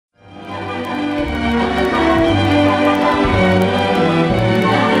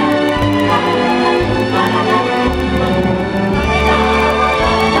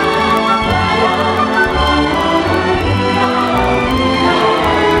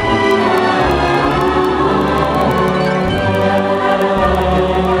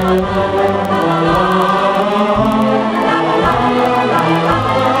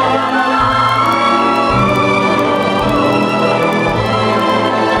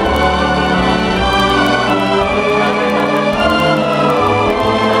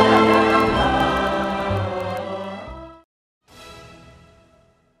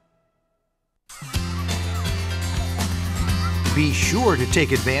sure to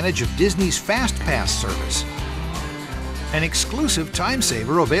take advantage of Disney's Fast Pass service, an exclusive time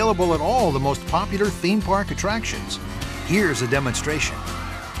saver available at all the most popular theme park attractions. Here's a demonstration.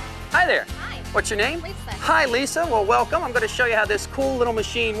 Hi there. Hi. What's your name? Lisa. Hi, Lisa. Well, welcome. I'm going to show you how this cool little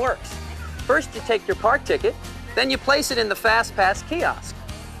machine works. First, you take your park ticket, then you place it in the Fast Pass kiosk.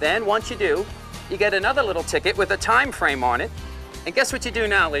 Then, once you do, you get another little ticket with a time frame on it. And guess what you do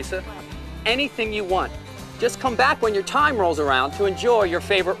now, Lisa? Anything you want. Just come back when your time rolls around to enjoy your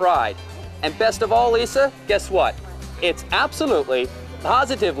favorite ride. And best of all, Lisa, guess what? It's absolutely,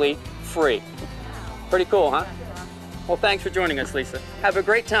 positively free. Pretty cool, huh? Well, thanks for joining us, Lisa. Have a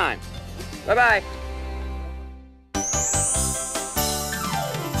great time. Bye-bye.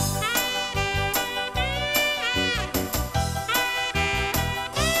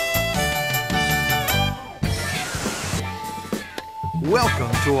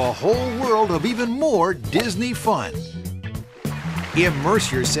 Welcome to a whole world of even more Disney fun.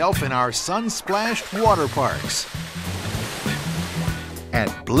 Immerse yourself in our sun-splashed water parks.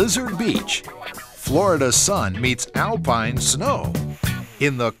 At Blizzard Beach, Florida sun meets alpine snow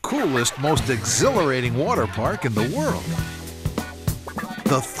in the coolest, most exhilarating water park in the world.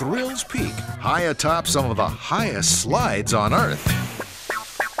 The Thrills Peak, high atop some of the highest slides on Earth.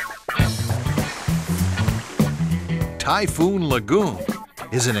 Typhoon Lagoon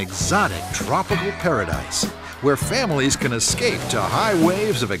is an exotic tropical paradise where families can escape to high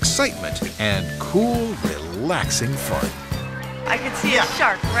waves of excitement and cool, relaxing fun. I could see a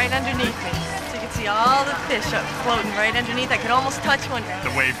shark right underneath me. So you could see all the fish up floating right underneath. I could almost touch one.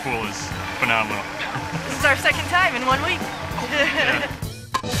 The wave pool is phenomenal. This is our second time in 1 week.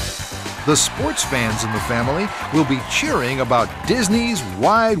 The sports fans in the family will be cheering about Disney's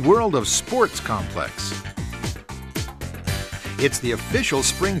Wide World of Sports complex. It's the official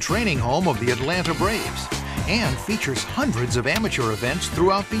spring training home of the Atlanta Braves and features hundreds of amateur events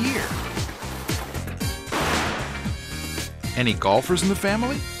throughout the year. Any golfers in the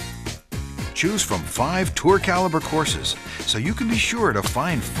family? Choose from 5 tour-caliber courses so you can be sure to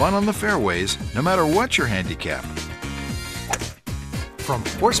find fun on the fairways no matter what your handicap. From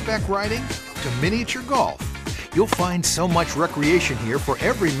horseback riding to miniature golf, you'll find so much recreation here for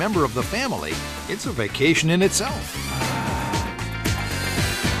every member of the family. It's a vacation in itself.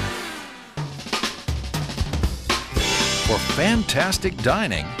 For fantastic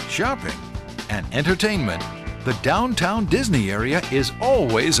dining, shopping, and entertainment, the downtown Disney area is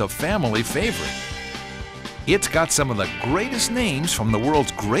always a family favorite. It's got some of the greatest names from the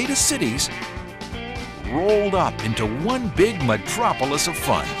world's greatest cities rolled up into one big metropolis of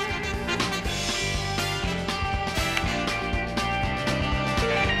fun.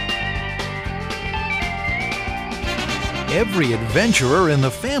 Every adventurer in the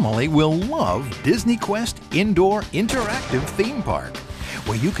family will love Disney Quest Indoor Interactive Theme Park,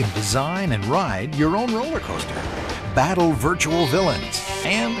 where you can design and ride your own roller coaster, battle virtual villains,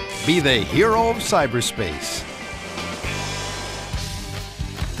 and be the hero of cyberspace.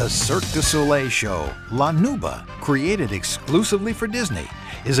 The Cirque du Soleil show, La Nuba, created exclusively for Disney,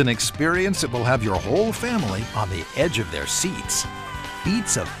 is an experience that will have your whole family on the edge of their seats.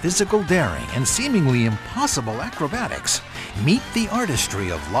 Feats of physical daring and seemingly impossible acrobatics meet the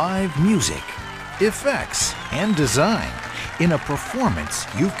artistry of live music, effects, and design in a performance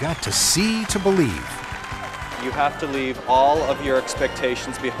you've got to see to believe. You have to leave all of your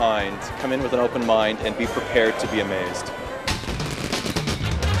expectations behind, come in with an open mind, and be prepared to be amazed.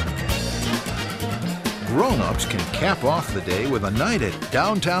 Grown-ups can cap off the day with a night at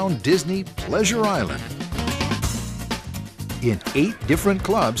downtown Disney Pleasure Island in 8 different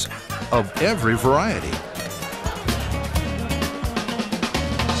clubs of every variety.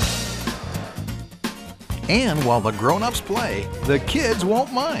 And while the grown-ups play, the kids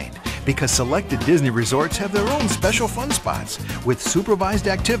won't mind, because selected Disney resorts have their own special fun spots with supervised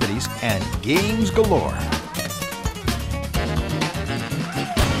activities and games galore.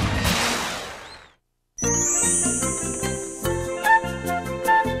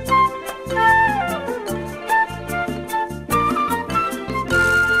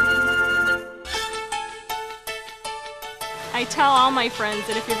 I tell all my friends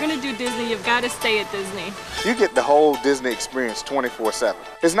that if you're going to do Disney, you've got to stay at Disney. You get the whole Disney experience 24/7.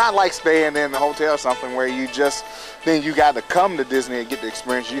 It's not like staying in the hotel or something where you just, then you got to come to Disney and get the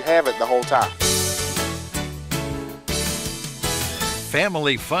experience. You have it the whole time.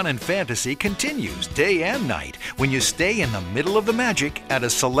 Family fun and fantasy continues day and night when you stay in the middle of the magic at a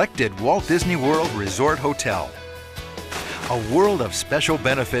selected Walt Disney World Resort Hotel. A world of special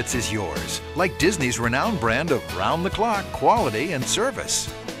benefits is yours, like Disney's renowned brand of round-the-clock quality and service.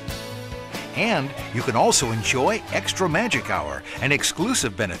 And you can also enjoy Extra Magic Hour, an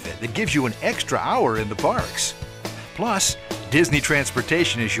exclusive benefit that gives you an extra hour in the parks. Plus, Disney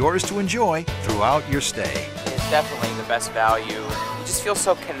transportation is yours to enjoy throughout your stay. It's definitely the best value. You just feel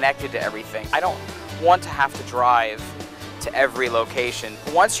so connected to everything. I don't want to have to drive to every location.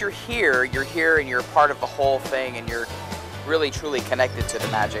 Once you're here and you're part of the whole thing, and you're really truly connected to the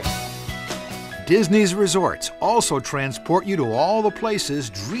magic. Disney's resorts also transport you to all the places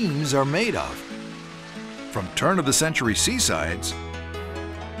dreams are made of. From turn-of-the-century seasides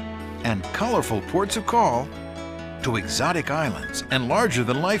and colorful ports of call to exotic islands and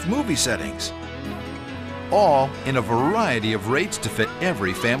larger-than-life movie settings. All in a variety of rates to fit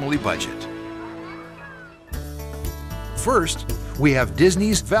every family budget. First, we have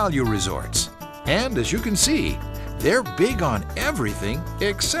Disney's Value Resorts. And as you can see, they're big on everything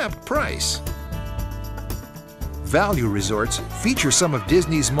except price. Value Resorts feature some of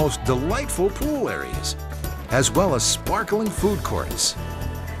Disney's most delightful pool areas, as well as sparkling food courts.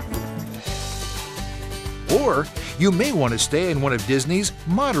 Or you may want to stay in one of Disney's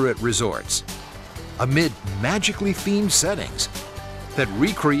moderate resorts, amid magically themed settings that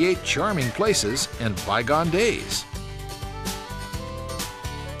recreate charming places and bygone days.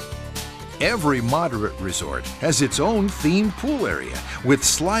 Every moderate resort has its own themed pool area with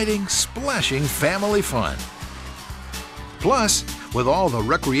sliding, splashing family fun. Plus, with all the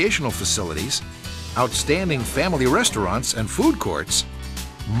recreational facilities, outstanding family restaurants and food courts,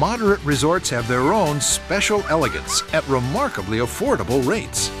 moderate resorts have their own special elegance at remarkably affordable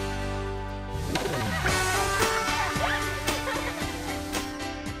rates.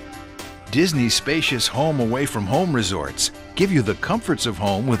 Disney's spacious home away from home resorts give you the comforts of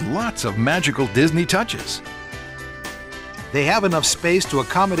home with lots of magical Disney touches. They have enough space to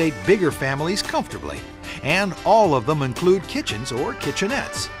accommodate bigger families comfortably, and all of them include kitchens or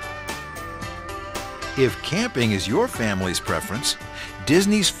kitchenettes. If camping is your family's preference,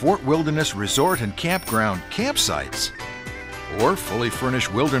 Disney's Fort Wilderness Resort and Campground campsites or fully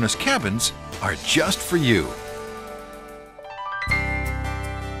furnished wilderness cabins are just for you.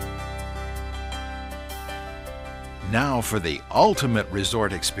 Now for the ultimate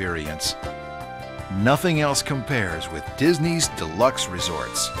resort experience. Nothing else compares with Disney's Deluxe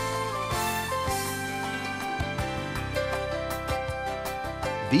Resorts.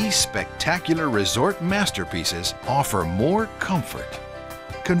 These spectacular resort masterpieces offer more comfort,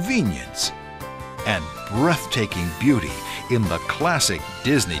 convenience, and breathtaking beauty in the classic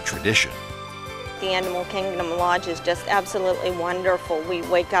Disney tradition. The Animal Kingdom Lodge is just absolutely wonderful. We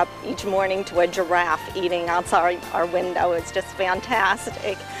wake up each morning to a giraffe eating outside our window. It's just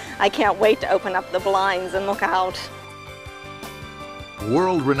fantastic. I can't wait to open up the blinds and look out.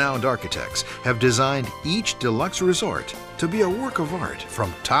 World-renowned architects have designed each deluxe resort to be a work of art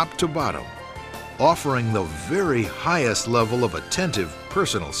from top to bottom, offering the very highest level of attentive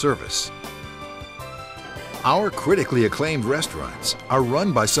personal service. Our critically acclaimed restaurants are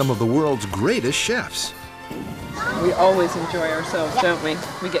run by some of the world's greatest chefs. We always enjoy ourselves, don't we?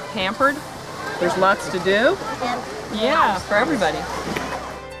 We get pampered. There's lots to do. Yeah, for everybody.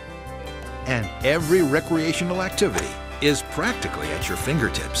 And every recreational activity is practically at your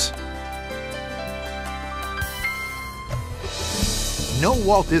fingertips. No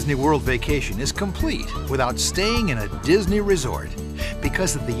Walt Disney World vacation is complete without staying in a Disney resort,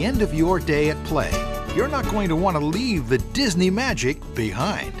 because at the end of your day at play, you're not going to want to leave the Disney magic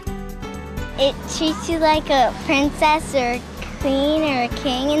behind. It treats you like a princess or a queen or a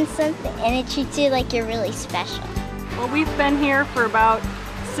king and something, and it treats you like you're really special. Well, we've been here for about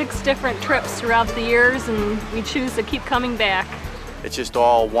 6 different trips throughout the years, and we choose to keep coming back. It's just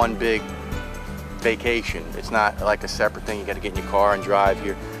all one big vacation. It's not like a separate thing. You got to get in your car and drive.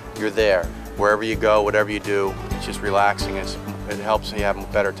 You're there. Wherever you go, whatever you do, it's just relaxing. It helps you have a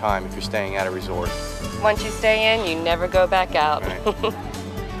better time if you're staying at a resort. Once you stay in, you never go back out. Right.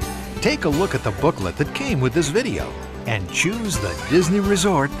 Take a look at the booklet that came with this video and choose the Disney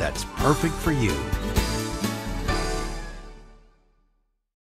resort that's perfect for you.